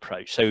cycle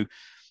approach. So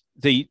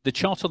the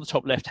chart on the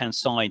top left-hand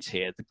side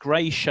here, the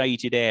grey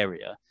shaded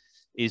area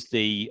is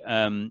the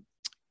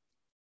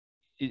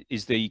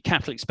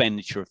capital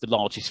expenditure of the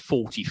largest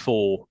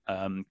 44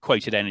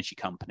 quoted energy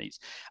companies.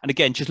 And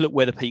again, just look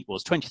where the peak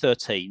was.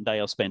 2013, they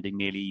are spending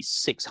nearly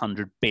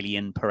 600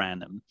 billion per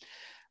annum.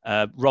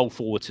 Roll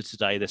forward to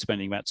today, they're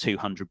spending about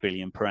 200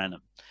 billion per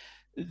annum.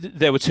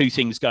 There were two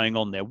things going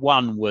on there.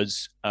 One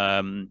was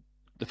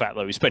the fact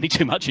that they were spending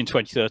too much in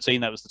 2013.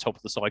 That was the top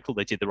of the cycle.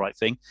 They did the right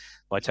thing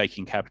by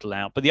taking capital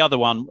out. But the other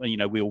one,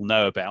 we all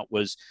know about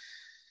was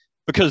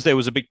because there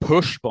was a big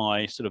push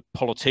by sort of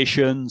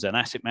politicians and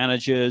asset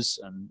managers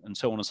and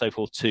so on and so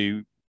forth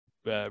to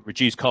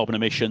reduce carbon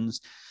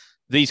emissions.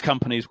 These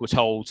companies were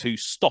told to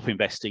stop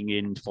investing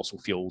in fossil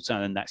fuels,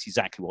 and that's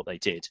exactly what they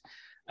did.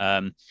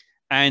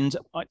 And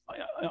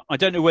I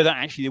don't know whether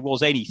actually there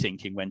was any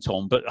thinking went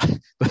on, but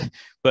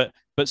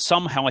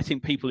somehow I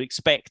think people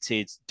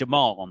expected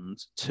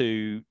demand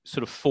to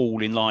sort of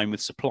fall in line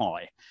with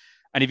supply.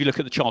 And if you look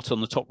at the chart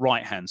on the top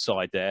right-hand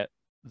side there,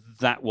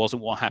 that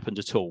wasn't what happened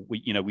at all.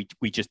 We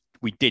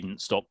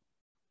didn't stop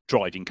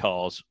driving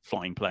cars,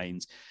 flying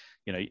planes.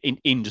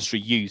 Industry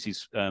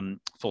uses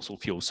fossil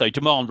fuels. So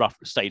demand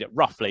stayed at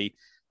roughly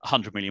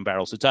 100 million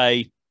barrels a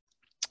day.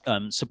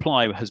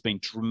 Supply has been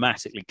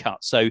dramatically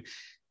cut. So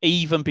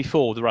even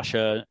before the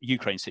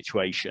Russia-Ukraine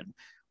situation,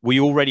 we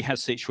already had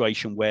a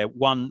situation where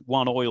one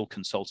oil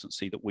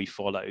consultancy that we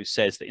follow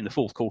says that in the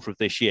fourth quarter of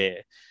this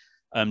year,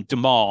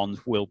 demand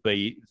will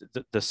be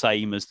the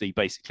same as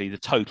basically the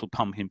total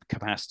pumping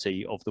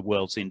capacity of the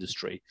world's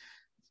industry.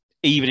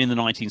 Even in the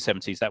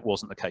 1970s, that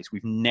wasn't the case.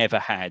 We've never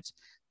had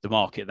the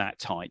market that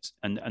tight,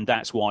 and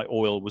that's why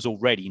oil was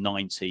already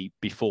 90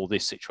 before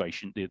this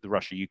situation, the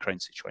Russia-Ukraine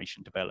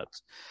situation,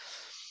 developed.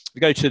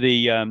 We go to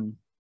the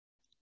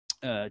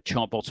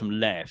chart bottom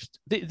left.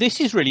 This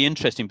is really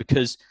interesting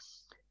because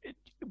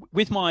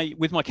with my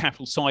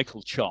capital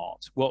cycle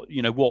chart, what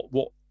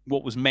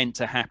was meant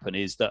to happen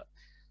is that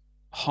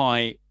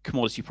high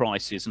commodity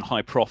prices and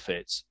high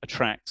profits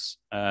attracts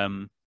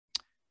new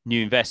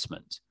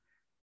investment,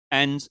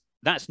 and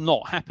that's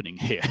not happening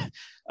here.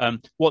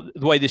 The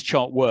way this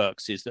chart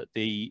works is that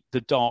the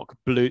dark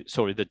blue,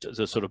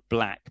 the sort of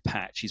black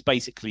patch is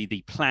basically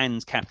the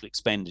planned capital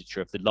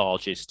expenditure of the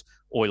largest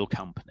oil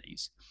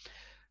companies.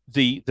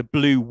 The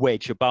blue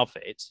wedge above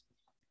it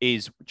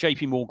is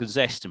JP Morgan's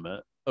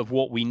estimate of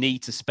what we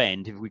need to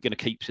spend if we're going to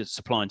keep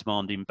supply and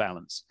demand in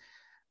balance.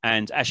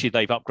 And actually,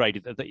 they've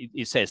upgraded.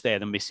 It says there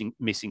they're missing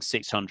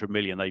 600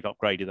 million. They've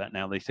upgraded that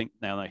now. They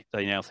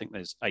now think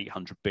there's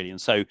 800 billion.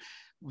 So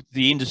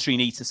the industry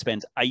needs to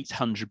spend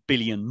 800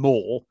 billion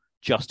more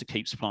just to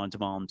keep supply and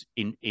demand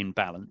in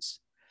balance.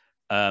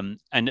 Going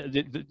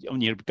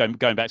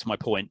back to my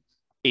point,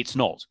 it's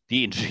not.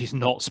 The industry is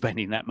not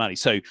spending that money.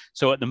 So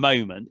at the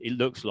moment, it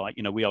looks like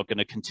we are going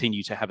to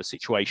continue to have a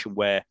situation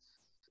where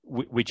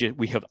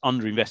we have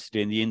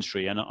underinvested in the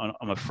industry, and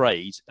I'm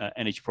afraid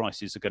energy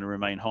prices are going to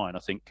remain high. And I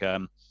think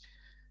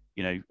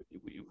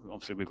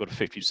obviously we've got a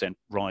 50%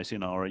 rise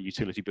in our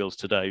utility bills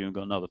today. We've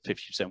got another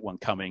 50% one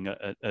coming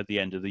at the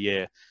end of the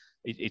year.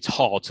 It's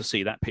hard to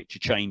see that picture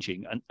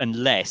changing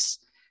unless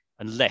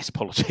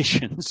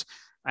politicians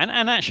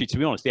and actually, to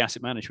be honest, the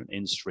asset management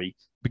industry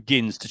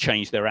begins to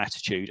change their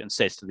attitude and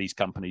says to these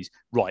companies,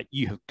 right,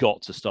 you have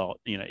got to start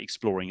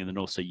exploring in the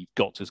North Sea. You've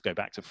got to go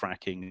back to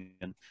fracking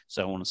and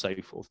so on and so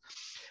forth.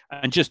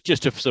 And just to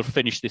sort of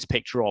finish this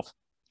picture off,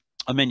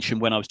 I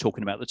mentioned when I was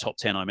talking about the top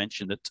 10, I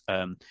mentioned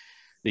that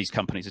these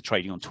companies are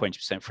trading on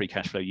 20% free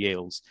cash flow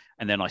yields.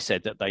 And then I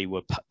said that they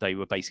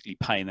were basically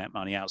paying that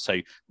money out. So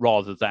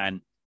rather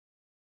than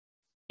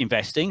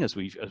investing, as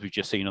we've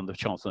just seen on the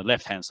chart on the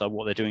left-hand side,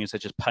 what they're doing is they're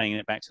just paying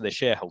it back to their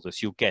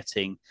shareholders. You're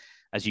getting,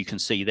 as you can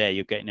see there,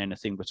 you're getting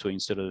anything between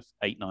sort of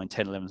 8, 9,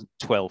 10, 11,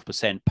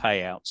 12%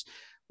 payouts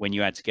when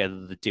you add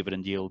together the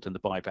dividend yield and the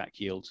buyback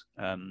yield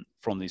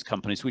from these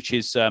companies, which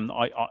is,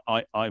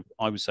 I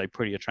would say,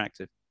 pretty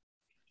attractive.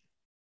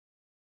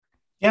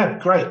 Yeah,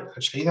 great.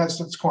 Actually,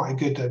 that's quite a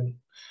good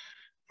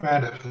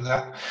roundup for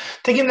that.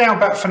 Thinking now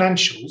about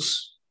financials.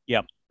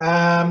 Yeah.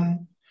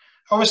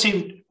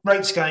 Obviously,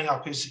 rates going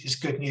up is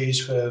good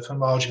news for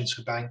margins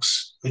for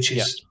banks, which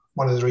is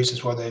one of the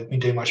reasons why they've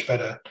been doing much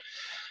better.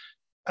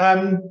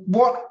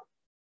 What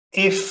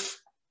if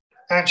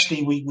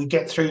actually we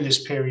get through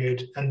this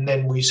period and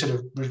then we sort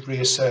of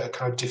reassert a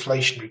kind of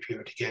deflationary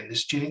period again?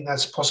 Do you think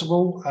that's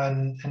possible?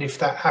 And if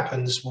that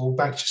happens, will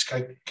banks just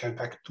go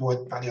back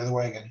the other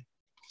way again?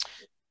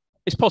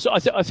 It's possible.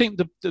 I think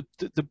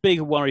the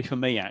bigger worry for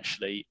me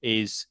actually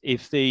is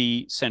if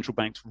the central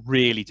banks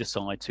really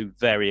decide to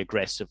very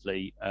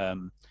aggressively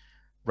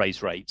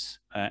raise rates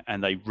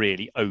and they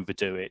really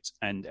overdo it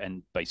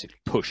and basically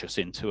push us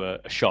into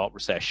a sharp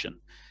recession,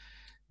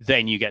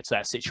 then you get to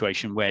that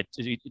situation where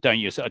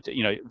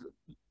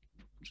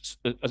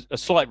a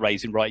slight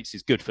raise in rates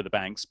is good for the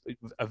banks.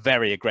 A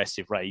very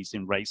aggressive raise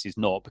in rates is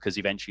not, because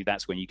eventually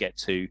that's when you get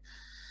to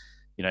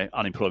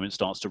unemployment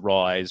starts to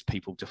rise,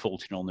 people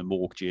defaulting on their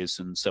mortgages,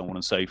 and so on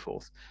and so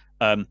forth.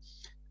 The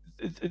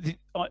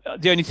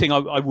only thing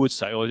I would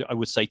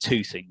say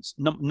two things.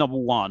 Number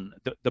one,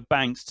 the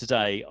banks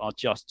today are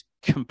just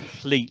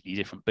completely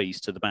different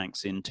beasts to the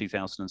banks in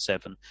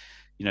 2007.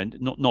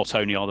 Not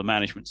only are the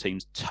management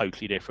teams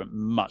totally different,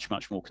 much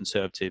more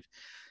conservative.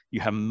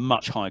 You have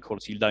much higher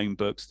quality loan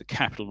books. The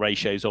capital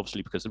ratios,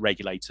 obviously, because the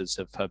regulators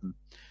have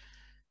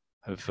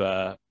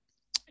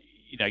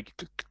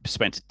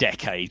spent a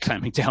decade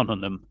clamping down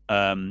on them.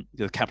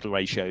 The capital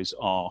ratios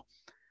are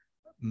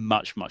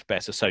much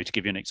better. So to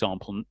give you an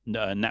example,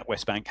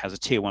 NatWest Bank has a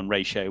Tier 1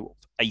 ratio of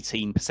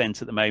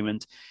 18% at the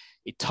moment.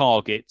 It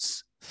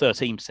targets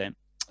 13%.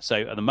 So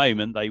at the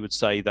moment, they would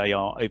say they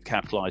are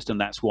overcapitalised, and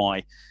that's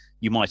why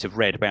you might have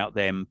read about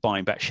them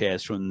buying back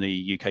shares from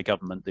the UK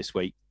government this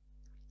week.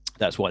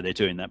 That's why they're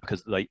doing that,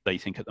 because they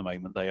think at the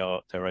moment they're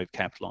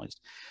overcapitalised.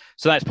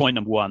 So that's point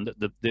number one,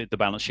 that the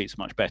balance sheets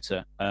are much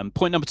better.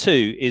 Point number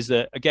two is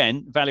that,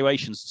 again,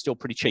 valuations are still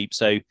pretty cheap.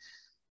 So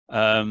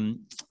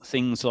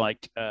things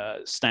like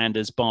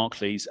Standards,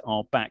 Barclays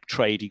are back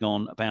trading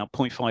on about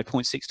 0.5,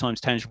 0.6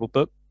 times tangible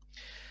book,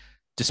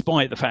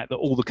 despite the fact that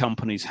all the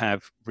companies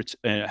have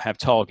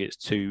targets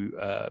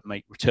to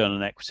make return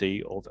on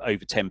equity of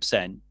over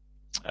 10%.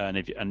 And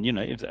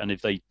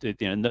if they,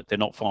 they're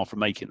not far from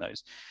making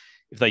those.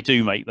 If they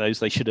do make those,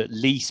 they should at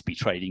least be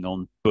trading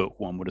on book,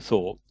 one would have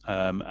thought,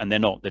 and they're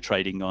not. They're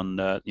trading on,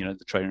 they're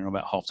trading on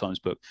about half times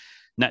book.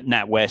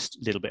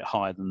 NatWest a little bit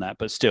higher than that,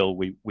 but still,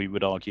 we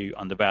would argue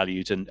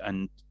undervalued.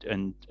 And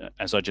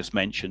as I just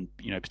mentioned,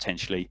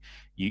 potentially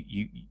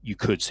you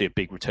could see a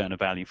big return of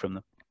value from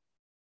them.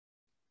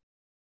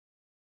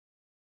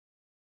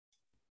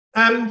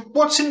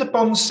 What's in the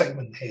bonds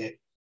segment here?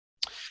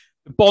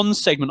 The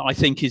bonds segment, I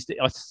think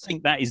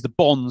that is the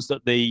bonds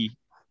that the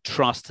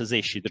trust has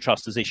issued. The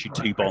trust has issued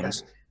two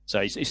bonds.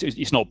 Okay. So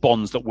it's not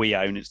bonds that we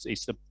own,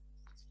 it's the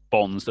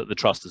bonds that the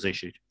trust has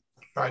issued.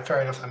 Right,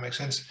 fair enough, that makes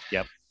sense.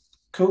 Yep.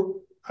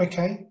 Cool,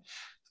 okay.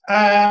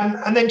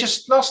 And then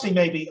just lastly,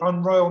 maybe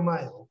on Royal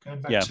Mail,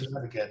 going back to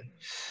that again.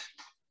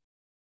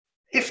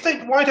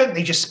 Why don't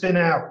they just spin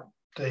out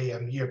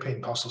the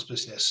European parcels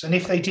business? And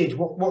if they did,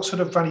 what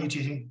sort of value do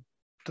you think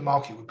the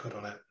market would put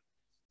on it?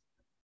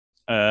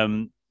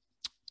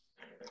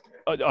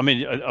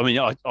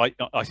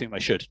 I think they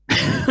should,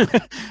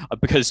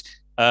 because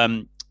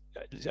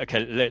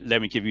okay,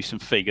 let me give you some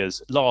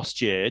figures.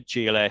 Last year,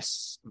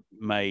 GLS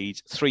made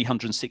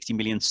 360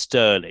 million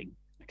sterling.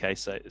 Okay,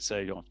 so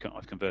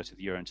I've converted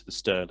the euro into the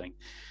sterling.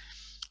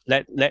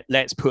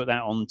 Let's put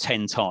that on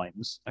 10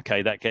 times.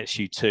 Okay, that gets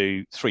you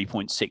to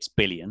 3.6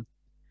 billion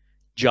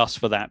just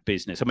for that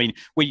business. I mean,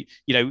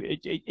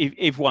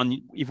 if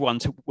one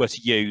were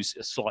to use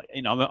a slight,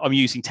 I'm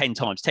using 10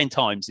 times. 10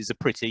 times is a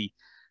pretty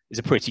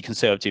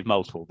conservative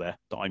multiple there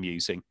that I'm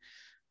using.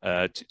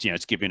 To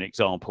give you an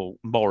example,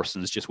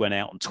 Morrison's just went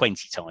out on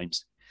 20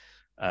 times.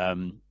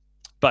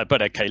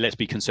 But okay, let's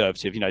be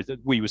conservative.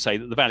 We would say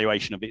that the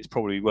valuation of it is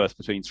probably worth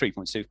between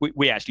 3.6.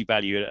 We actually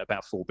value it at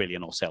about 4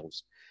 billion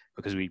ourselves,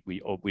 because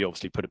we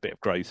obviously put a bit of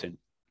growth in.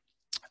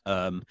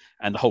 And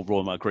the whole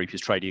Royal Mail Group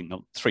is trading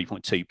on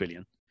 3.2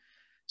 billion.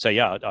 So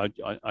yeah,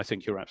 I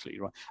think you're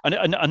absolutely right.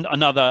 And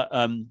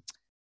another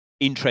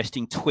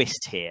interesting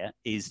twist here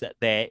is that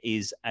there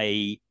is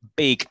a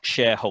big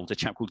shareholder, a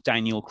chap called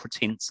Daniel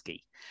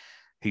Kretinsky,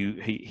 who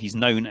he's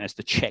known as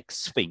the Czech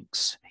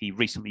Sphinx. He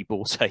recently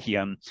bought a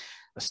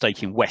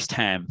stake in West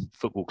Ham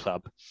Football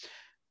Club,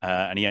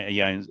 and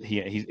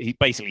he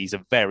basically is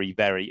a very,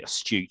 very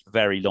astute,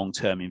 very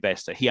long-term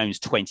investor. He owns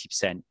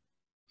 20%,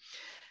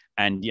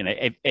 and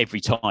every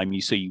time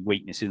you see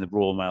weakness in the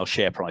Royal Mail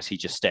share price, he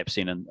just steps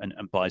in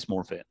and buys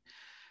more of it.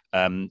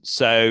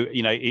 So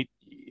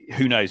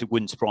who knows? It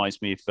wouldn't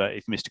surprise me if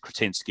Mr.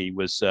 Kretinsky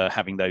was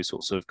having those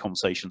sorts of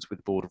conversations with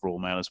the board of Royal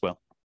Mail as well.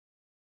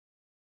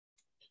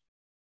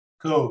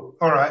 Cool.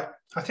 All right.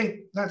 I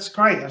think that's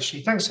great,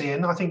 actually. Thanks,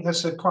 Ian. I think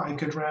that's quite a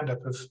good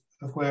roundup of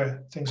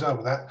where things are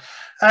with that.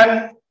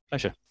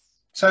 Pleasure.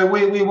 So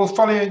we will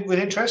follow it with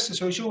interest,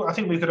 as usual. I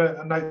think we've got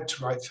a note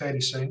to write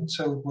fairly soon,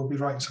 so we'll be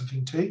writing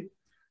something too.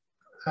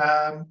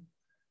 But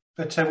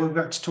we'll be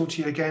back to talk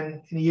to you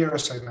again in a year or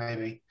so,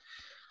 maybe.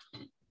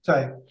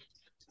 So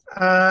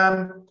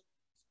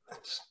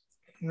let's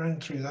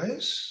run through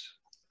those.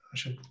 I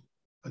should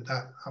put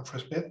that up for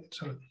a bit.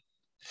 So,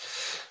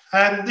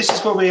 this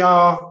is where we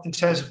are in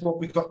terms of what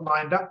we've got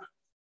lined up.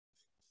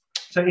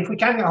 So if we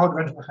can get a hold of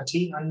Andrew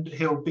Mahati, and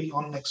he'll be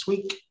on next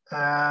week,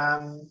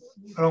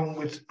 along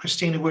with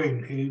Christina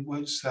Woon, who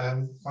was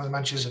one of the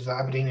managers of the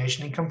Aberdeen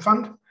Asian Income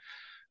Fund,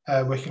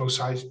 working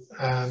alongside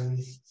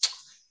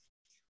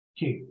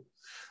Hugh.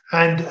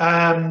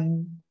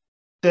 And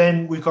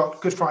then we've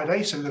got Good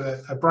Friday, so we've got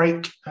a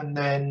break, and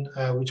then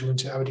we join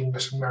to Aberdeen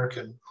Investment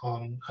American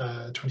on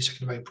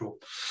 22nd of April.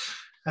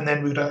 And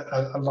then we've got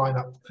a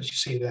lineup, as you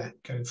see there,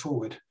 going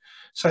forward.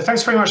 So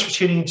thanks very much for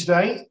tuning in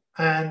today,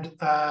 and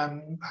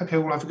hope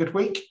you all have a good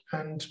week,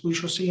 and we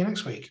shall see you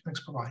next week. Thanks,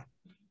 bye-bye.